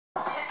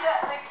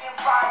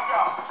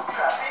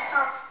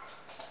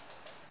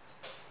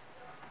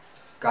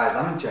Guys,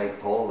 I'm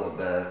Jake Paula,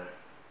 but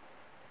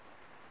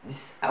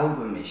this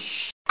album is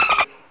shit.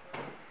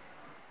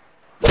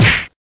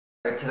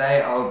 So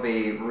today I'll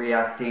be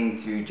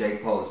reacting to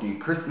Jake Paul's new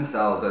Christmas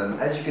album.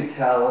 As you can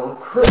tell,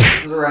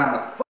 Christmas is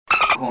around the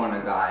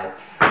corner, guys,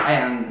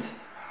 and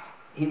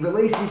he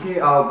released his new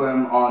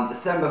album on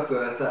December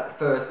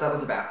 1st. That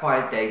was about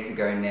 5 days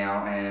ago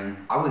now, and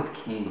I was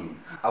keen.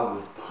 I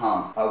was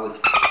pumped. I was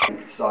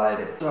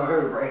excited. So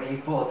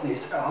ready for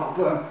this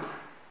album.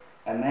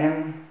 And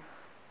then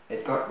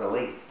it got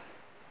released.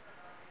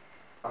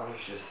 I was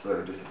just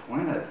so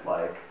disappointed.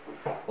 Like,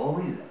 all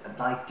these,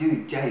 like,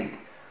 dude, Jake,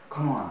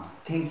 come on,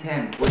 Team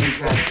 10, what are you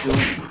guys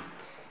doing?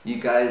 You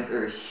guys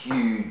are a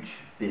huge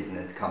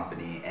business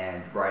company,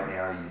 and right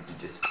now you're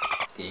just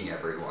f***ing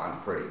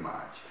everyone, pretty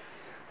much.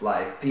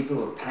 Like,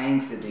 people are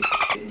paying for this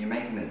shit and you're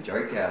making a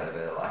joke out of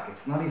it. Like,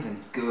 it's not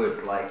even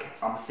good. Like,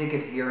 I'm sick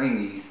of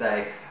hearing you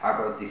say, I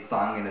wrote this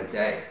song in a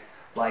day.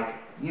 Like,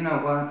 you know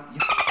what? You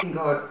f***ing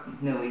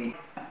got nearly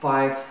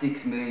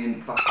 5-6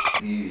 million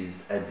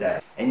views a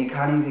day. And you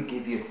can't even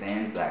give your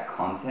fans that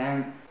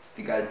content. If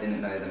you guys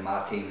didn't know, the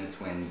Martinez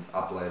twins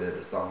uploaded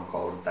a song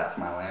called That's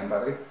My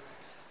Lambo.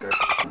 Go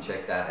and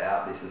check that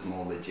out. This is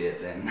more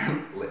legit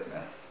than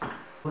Litmus.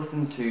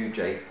 Listen to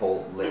Jake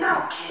Paul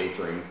Litmus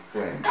featuring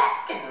Slim.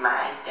 Back in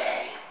my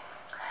day,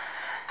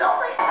 the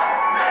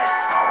Litmus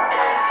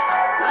is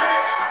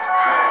Litmus.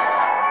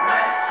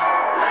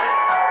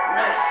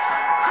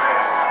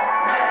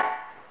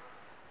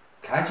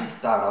 Can I just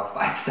start off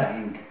by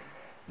saying,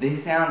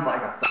 this sounds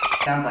like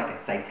a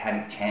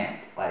satanic chant.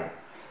 Like,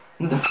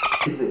 what the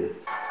f is this?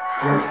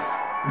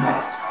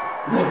 Litmus.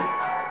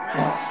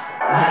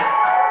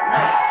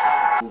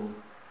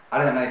 I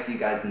don't know if you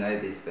guys know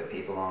this, but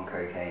people on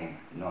cocaine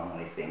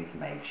normally seem to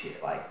make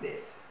shit like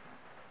this.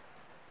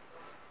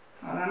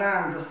 I don't know,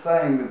 I'm just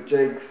saying, with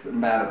Jake's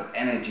amount of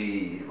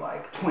energy,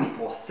 like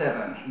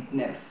 24/7, he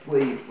never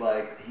sleeps,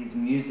 like, his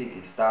music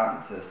is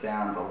starting to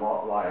sound a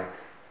lot like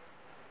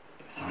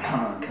someone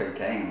on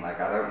cocaine. Like,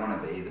 I don't want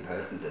to be the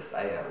person to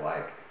say it,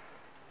 like,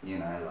 you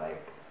know,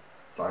 like,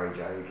 sorry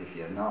Jake if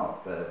you're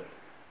not, but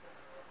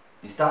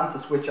you're starting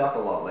to switch up a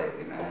lot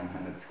lately, man,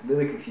 and it's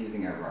really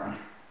confusing everyone.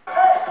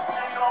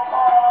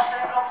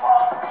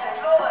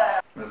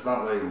 It's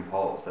not Logan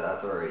Paul, so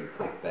that's already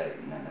clickbait,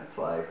 and then it's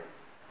like,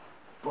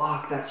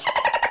 fuck, that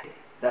shit.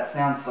 That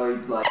sounds so,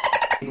 like,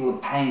 people are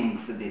paying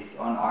for this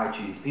on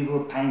iTunes. People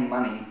are paying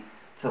money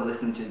to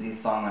listen to this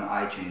song on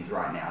iTunes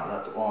right now.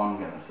 That's all I'm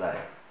gonna say.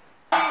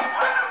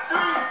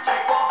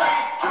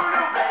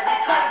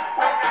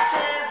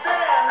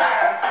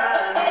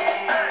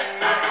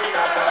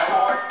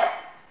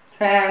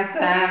 Chance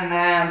and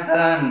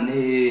Anthony.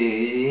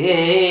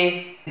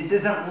 This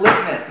isn't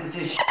Litmus, this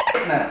is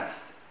shitmas.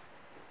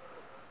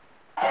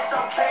 It's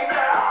okay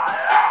now,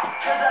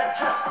 cause I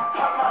just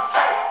put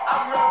myself,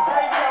 I'm real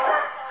regular.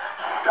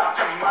 Stuck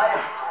in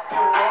life, you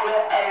roll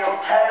it, ayo.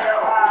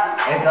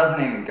 It doesn't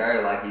even go,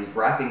 like, his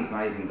rapping's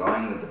not even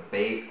going with the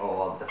beat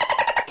or the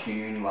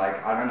tune.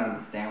 Like, I don't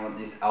understand what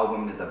this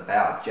album is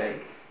about,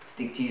 Jake.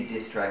 Stick to your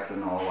diss tracks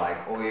and all,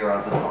 like, all your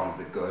other songs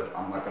are good,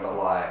 I'm not gonna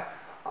lie.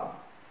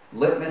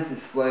 Litmus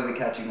is slowly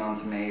catching on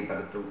to me, but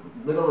it's a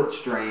little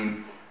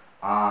extreme.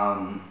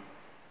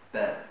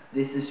 But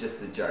this is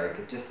just a joke.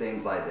 It just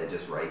seems like they're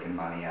just raking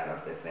money out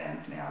of their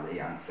fans now, their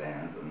young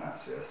fans, and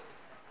that's just,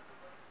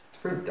 it's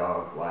pretty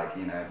dog. Like,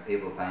 you know,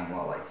 people are paying,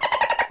 what, like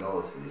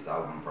 $50 for this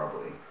album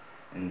probably,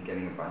 and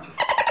getting a bunch of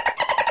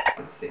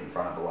to sit in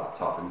front of a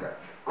laptop and go,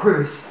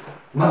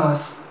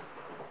 Christmas!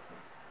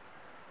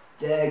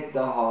 Deck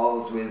the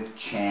halls with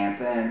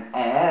Chance and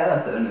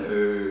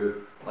Anthony.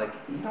 Like,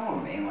 you know what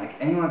I mean? Like,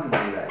 anyone can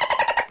do that.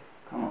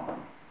 Come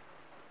on.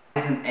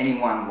 Isn't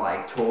anyone,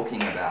 like,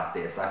 talking about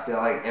this? I feel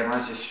like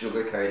everyone's just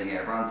sugarcoating it.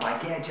 Everyone's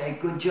like, yeah, Jake,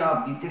 good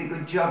job. You did a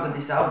good job with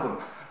this album.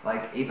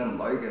 Like, even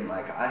Logan,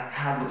 like, I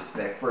had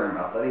respect for him.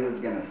 I thought he was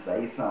gonna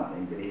say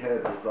something, but he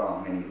heard the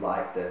song and he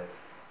liked it.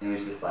 And he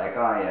was just like,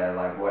 oh yeah,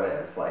 like,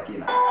 whatever. It's like, you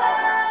know. My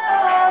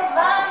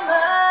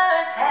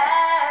merch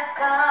has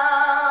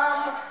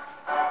come.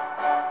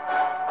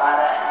 Buy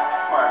that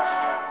merch.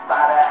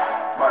 Buy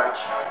that merch.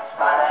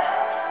 Buy that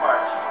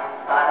merch.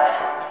 Buy that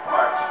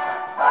merch.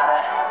 Buy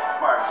that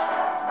merch.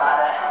 Buy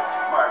that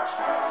merch.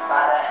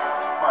 Buy that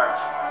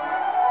merch.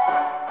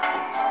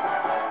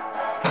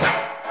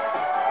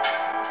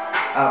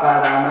 I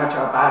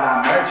buy that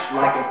merch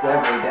like it's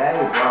every day,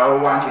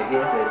 bro. Why don't you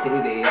hit the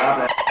TV up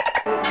at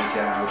Disney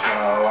Channel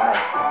show?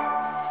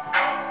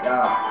 Yo.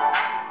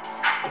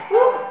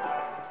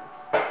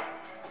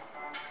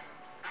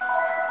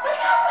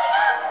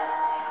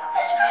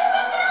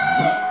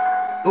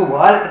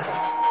 What?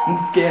 I'm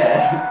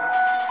scared.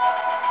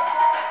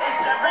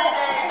 It's every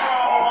day, bro,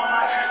 on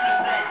my Christmas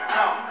day.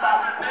 No,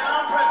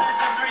 I'm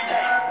presents in 3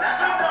 days. Not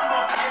the number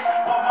of kids,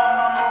 but my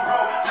mama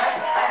wrote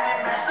next, and it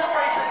matched the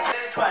bracelet did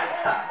it twice.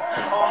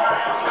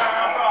 Ohio's where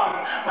I'm from.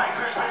 My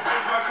Christmas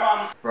is for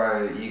crumbs.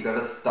 Bro, you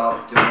gotta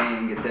stop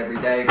doing it's every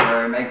day,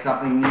 bro. Make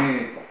something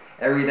new.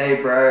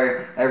 Everyday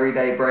Bro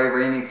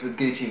remix with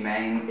Gucci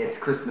Mane. It's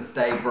Christmas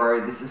Day,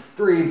 bro. This is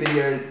 3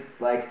 videos,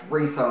 like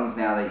 3 songs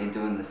now that you're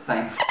doing the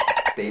same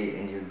beat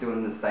and you're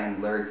doing the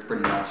same lyrics,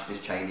 pretty much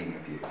just changing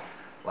a few.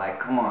 Like,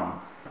 come on,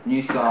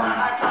 new song.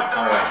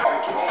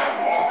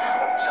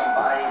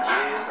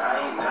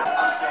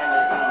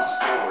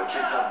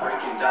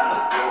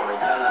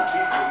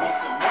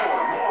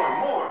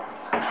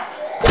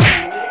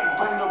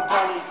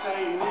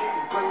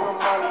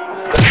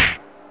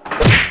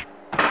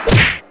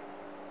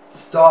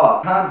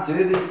 Stop. Can't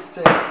do this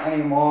shit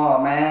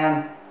anymore,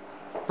 man.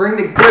 Bring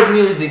the good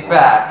music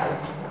back.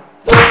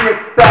 Bring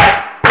it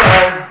back,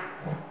 bro.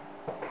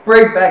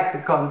 Bring back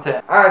the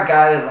content. Alright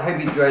guys, I hope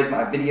you enjoyed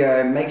my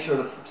video. Make sure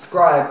to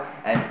subscribe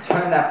and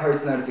turn that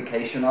post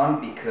notification on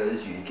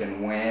because you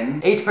can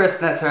win. Each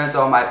person that turns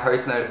on my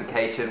post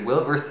notification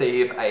will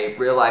receive a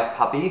real life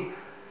puppy.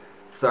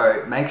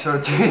 So make sure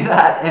to do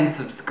that and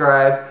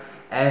subscribe.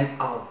 And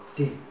I'll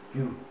see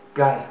you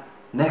guys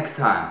next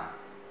time.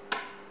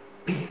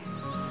 Peace.